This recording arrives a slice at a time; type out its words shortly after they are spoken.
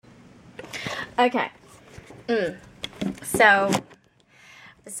Okay. So,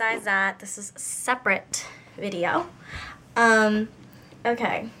 besides that, this is a separate video.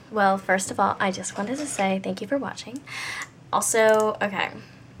 Okay. Well, first of all, I just wanted to say thank you for watching. Also, okay.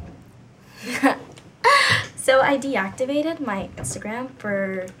 So I deactivated my Instagram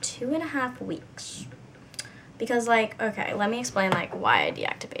for 2.5 weeks. Because, like, okay, let me explain, like, why I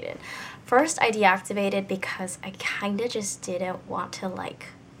deactivated. First, I deactivated because I kind of just didn't want to, like,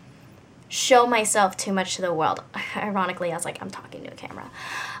 show myself too much to the world. Ironically, as, like, I'm talking to a camera.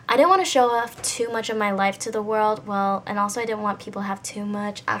 I didn't want to show off too much of my life to the world. Well, and also I didn't want people to have too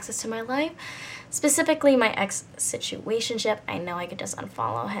much access to my life. Specifically, my ex-situationship. I know I could just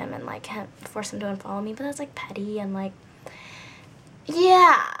unfollow him and, like, force him to unfollow me, but that's, like, petty and, like,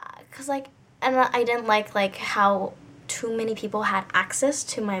 yeah. Because, like, and I didn't like how too many people had access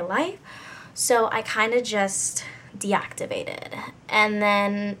to my life. So I kind of just deactivated. And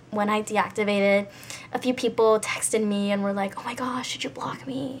then when I deactivated, a few people texted me and were like, oh my gosh, should you block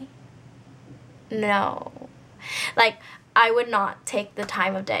me? No. Like, I would not take the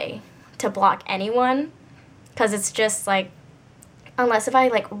time of day to block anyone, because it's just like, unless if I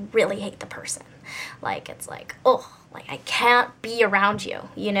like really hate the person. Like, it's like, oh, like I can't be around you,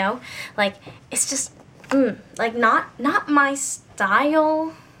 you know? Like, it's just, like not my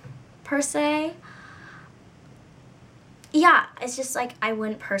style per se. Yeah, it's just like I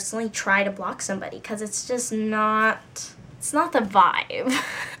wouldn't personally try to block somebody because it's just not, it's not the vibe.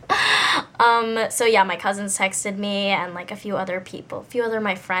 So yeah, my cousins texted me and like a few other of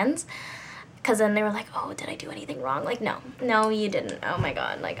my friends, because then they were like, oh, did I do anything wrong? Like, no, you didn't. Oh my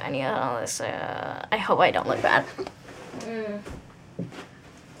god, like I need all this, I hope I don't look bad.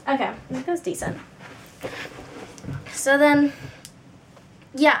 Okay, that was decent. So then,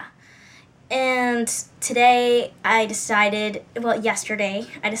 yeah. And today yesterday I decided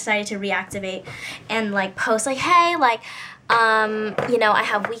to reactivate and like post like, hey, like, you know, I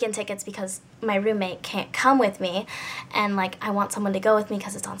have weekend tickets because my roommate can't come with me, and like I want someone to go with me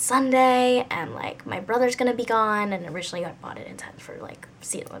because it's on Sunday, and like my brother's gonna be gone, and originally I bought it in time for like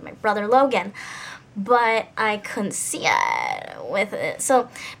see it with my brother Logan, but I couldn't see it with it. So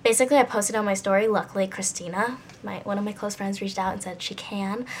basically I posted on my story. Luckily Christina, one of my close friends, reached out and said she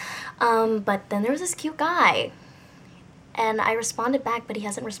can, but then there was this cute guy, and I responded back, but he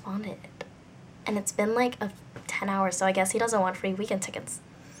hasn't responded, and it's been like 10 hours, so I guess he doesn't want free weekend tickets.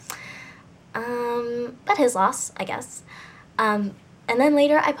 But his loss, I guess. And then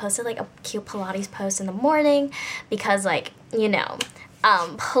later I posted like a cute Pilates post in the morning, because like, you know,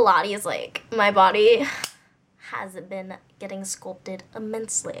 Pilates, like my body has been getting sculpted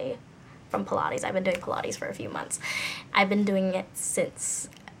immensely from Pilates. I've been doing Pilates for a few months. I've been doing it since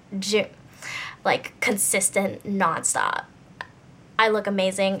June, like consistent, nonstop. I look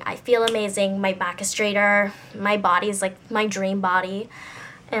amazing. I feel amazing. My back is straighter. My body is like my dream body.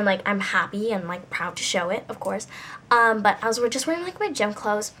 And like I'm happy and like proud to show it, of course. But I was just wearing like my gym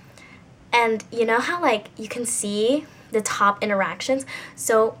clothes. And you know how like you can see the top interactions?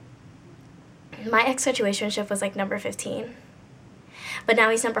 So my ex-situationship was like number 15. But now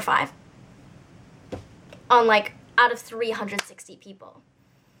he's number 5. On like out of 360 people.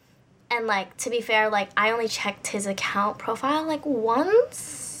 And like, to be fair, like I only checked his account profile like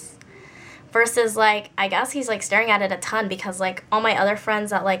once. Versus like, I guess he's like staring at it a ton, because like all my other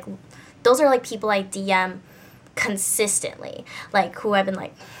friends that like, those are like people I DM consistently. Like who I've been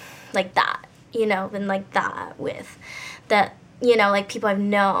like that, you know, been like that with. That, you know, like people I've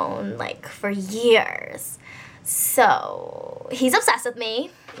known like for years. So he's obsessed with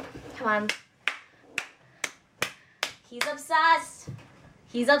me. Come on. He's obsessed.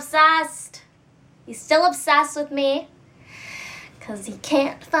 He's obsessed. He's still obsessed with me. Because he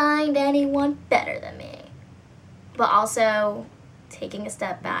can't find anyone better than me. But also, taking a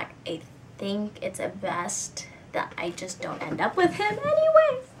step back, I think it's best that I just don't end up with him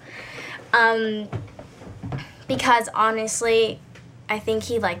anyways. Because honestly, I think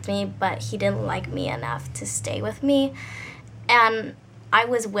he liked me, but he didn't like me enough to stay with me. And I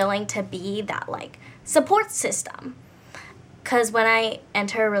was willing to be that like support system. Because when I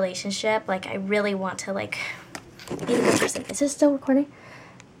enter a relationship, like I really want to like be the good person. Is this still recording?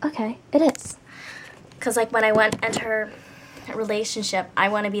 Okay, it is. Because like when I enter a relationship, I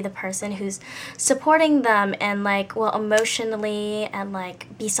want to be the person who's supporting them and like, well, emotionally, and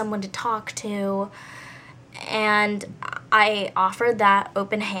like be someone to talk to. And I offered that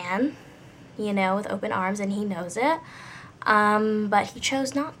open hand, you know, with open arms, and he knows it. But he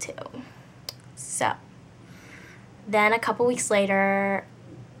chose not to. So then a couple weeks later,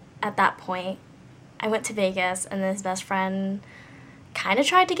 at that point, I went to Vegas, and his best friend kind of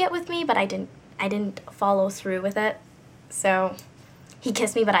tried to get with me, but I didn't I didn't follow through with it. So he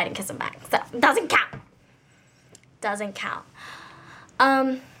kissed me, but I didn't kiss him back. So doesn't count. Doesn't count.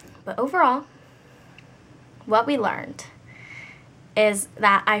 But overall, what we learned is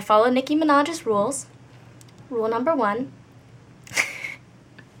that I followed Nicki Minaj's rules. Rule number 1.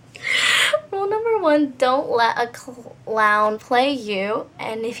 Rule number 1, don't let a clown play you.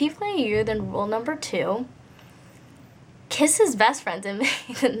 And if he play you, then rule number 2, kiss his best friends. And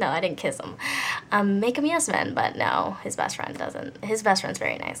no, I didn't kiss him. Make him yes men, but no, his best friend doesn't. His best friend's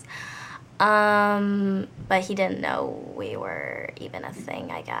very nice. But he didn't know we were even a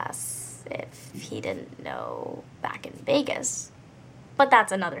thing, I guess, if he didn't know back in Vegas. But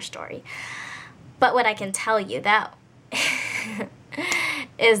that's another story. But what I can tell you, though,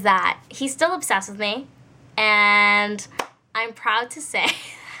 is that he's still obsessed with me, and I'm proud to say,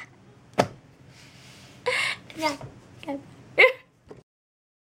 yeah.